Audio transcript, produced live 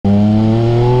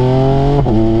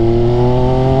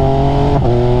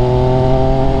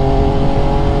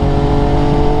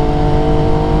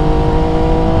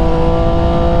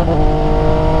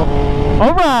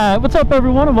up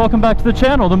everyone, and welcome back to the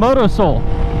channel, the Moto Soul.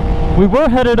 We were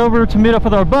headed over to meet up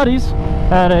with our buddies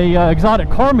at a exotic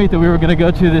car meet that we were going to go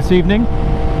to this evening,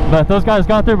 but those guys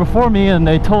got there before me and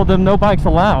they told them no bikes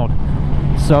allowed.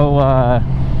 So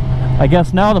I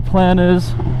guess now the plan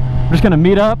is we're just going to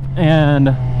meet up and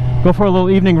go for a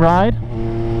little evening ride.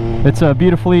 It's a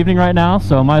beautiful evening right now,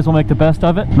 so might as well make the best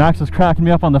of it. Max was cracking me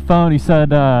up on the phone. He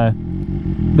said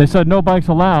they said no bikes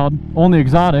allowed, only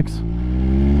exotics,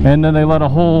 and then they let a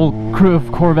whole crew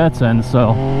of Corvettes in,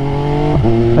 so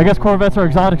I guess Corvettes are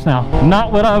exotics now.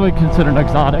 Not what I would consider an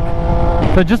exotic.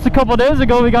 So just a couple days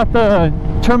ago we got the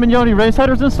Terminioni race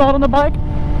headers installed on the bike.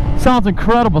 Sounds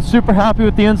incredible. Super happy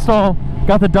with the install.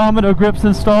 Got the domino grips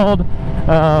installed.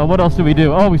 What else did we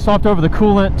do? Oh, we swapped over the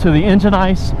coolant to the engine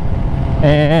ice,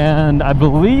 and I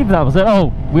believe that was it.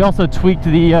 Oh, we also tweaked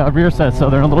the rear set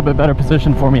so they're in a little bit better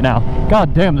position for me now.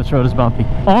 God damn, this road is bumpy.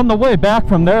 On the way back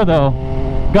from there though,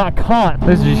 got caught.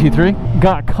 This is GT3.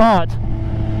 Got caught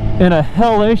in a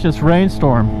hellacious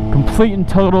rainstorm. Complete and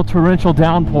total torrential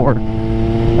downpour.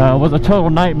 Was a total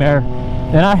nightmare,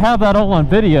 and I have that all on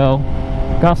video.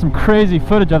 Got some crazy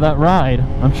footage of that ride.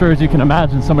 I'm sure, as you can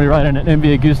imagine, somebody riding an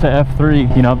MV Agusta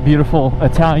F3, you know, beautiful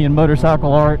Italian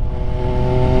motorcycle art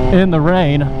in the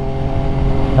rain.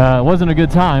 Wasn't a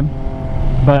good time,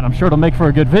 but I'm sure it'll make for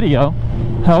a good video.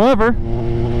 However,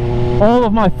 all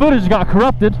of my footage got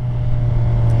corrupted,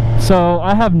 so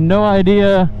I have no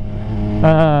idea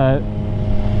how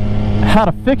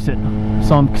to fix it.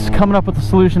 So I'm coming up with a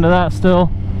solution to that still.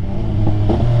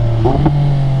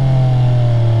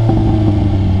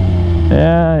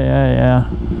 Yeah.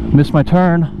 Missed my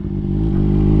turn.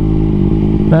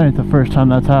 That ain't the first time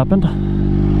that's happened.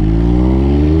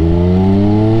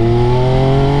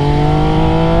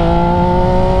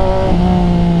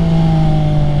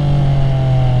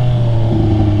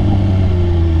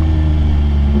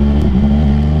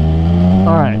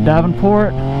 Alright,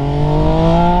 Davenport.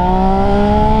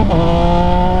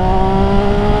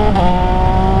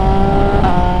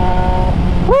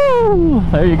 Woo!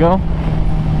 There you go.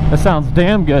 That sounds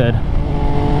damn good.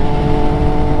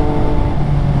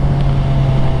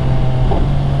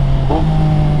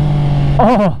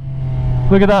 Oh,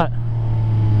 look at that.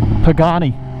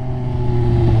 Pagani.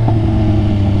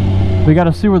 We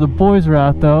gotta see where the boys are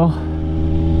at though.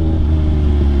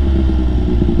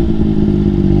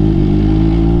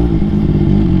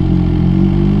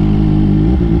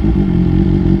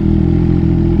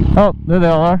 Oh, there they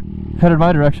all are. Headed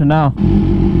my direction now.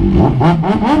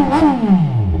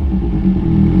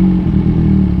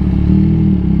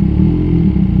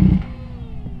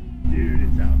 Dude, it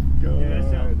sounds good. Yeah, that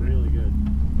sounds really good.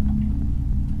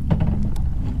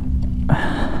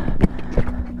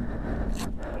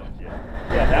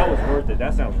 Yeah, that was worth it.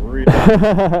 That sounds really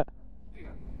good.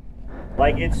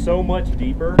 Like, it's so much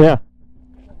deeper. Yeah.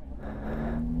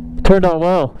 Turned out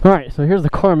well. Alright, so here's the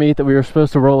car meet that we were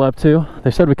supposed to roll up to.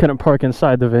 They said we couldn't park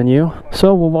inside the venue,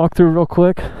 so we'll walk through real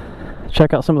quick,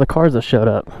 check out some of the cars that showed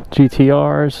up.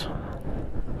 GTRs,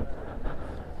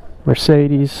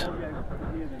 Mercedes,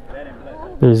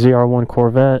 the ZR1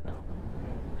 Corvette.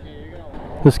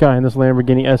 This guy in this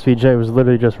Lamborghini SVJ was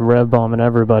literally just rev bombing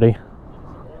everybody.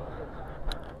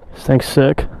 This thing's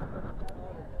sick.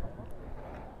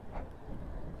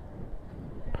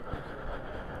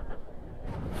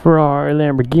 Ferrari,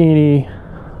 Lamborghini,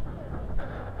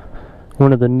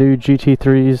 one of the new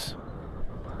GT3s.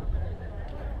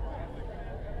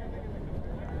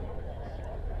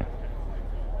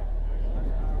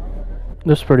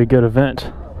 This is a pretty good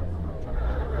event.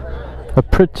 A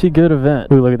pretty good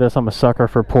event. Ooh, look at this. I'm a sucker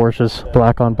for Porsches.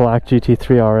 Black on black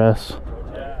GT3 RS.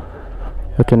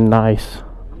 Looking nice.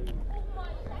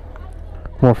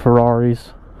 More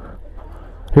Ferraris.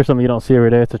 Here's something you don't see every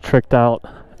day. It's a tricked out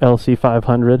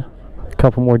LC500, a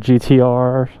couple more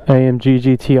GTR, AMG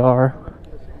GTR.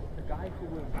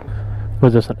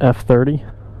 Was this an F30?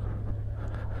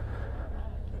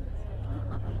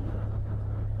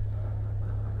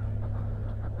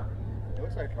 It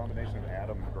looks like a combination of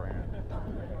Adam and Grant.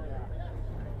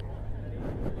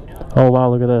 Oh wow,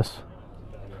 look at this.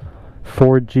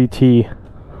 Ford GT.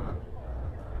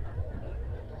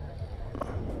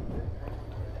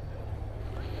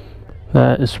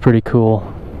 That is pretty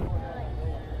cool.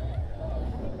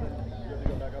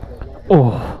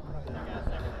 Oh,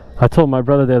 I told my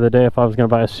brother the other day if I was going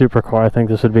to buy a supercar, I think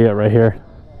this would be it right here.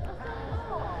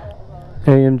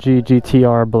 AMG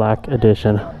GTR Black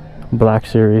Edition. Black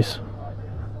Series.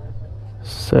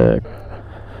 Sick.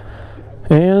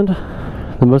 And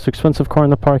the most expensive car in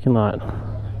the parking lot.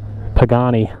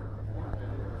 Pagani.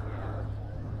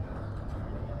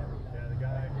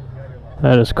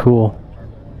 That is cool.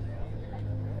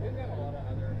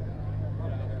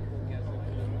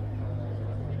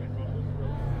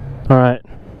 Alright,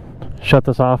 shut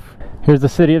this off. Here's the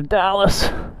city of Dallas.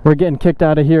 We're getting kicked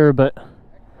out of here, but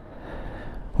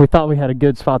we thought we had a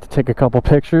good spot to take a couple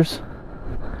pictures.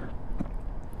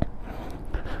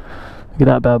 Look at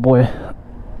that bad boy.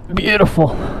 Beautiful.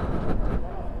 We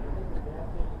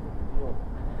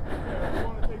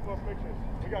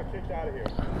got kicked out of here.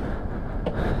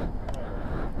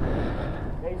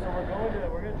 Hey, so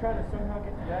we're gonna try to somehow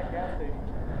get to that gas station.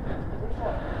 Which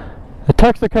one? The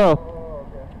Texaco. Oh,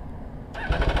 okay.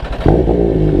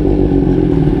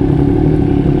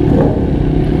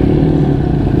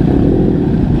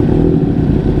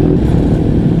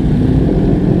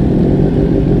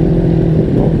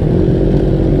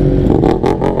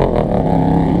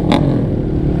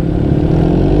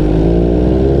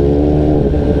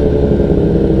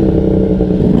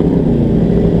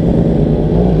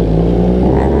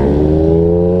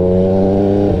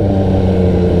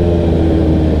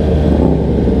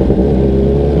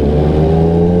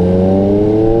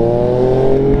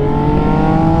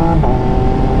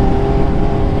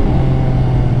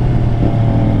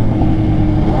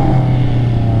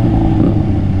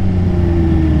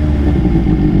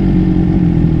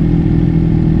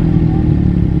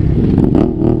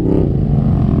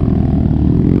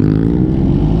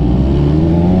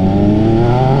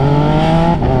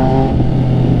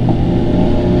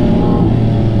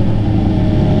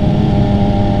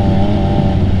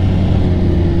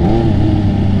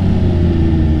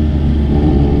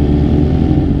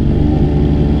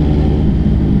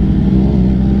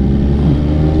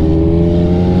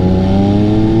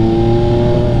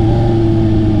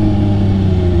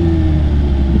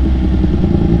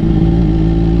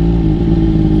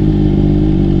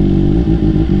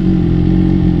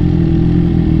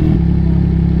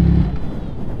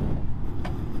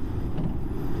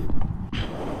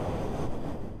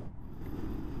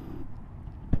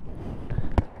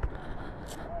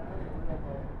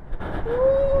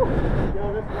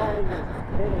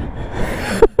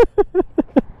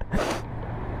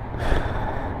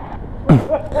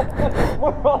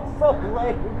 We're all so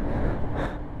lame.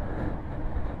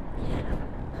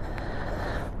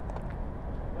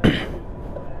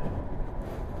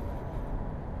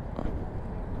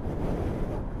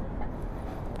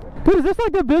 Dude, is this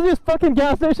like the busiest fucking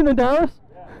gas station in Dallas?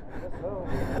 Yeah, I guess so.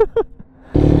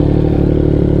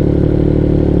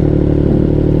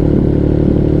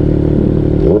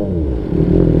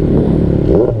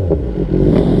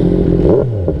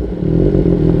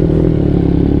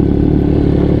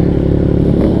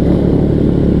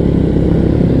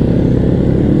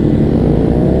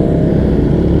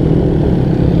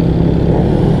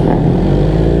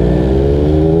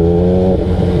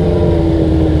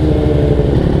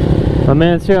 My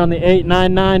man's here on the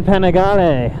 899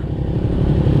 Panigale.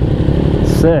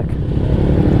 Sick.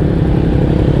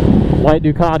 White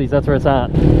Ducatis, that's where it's at.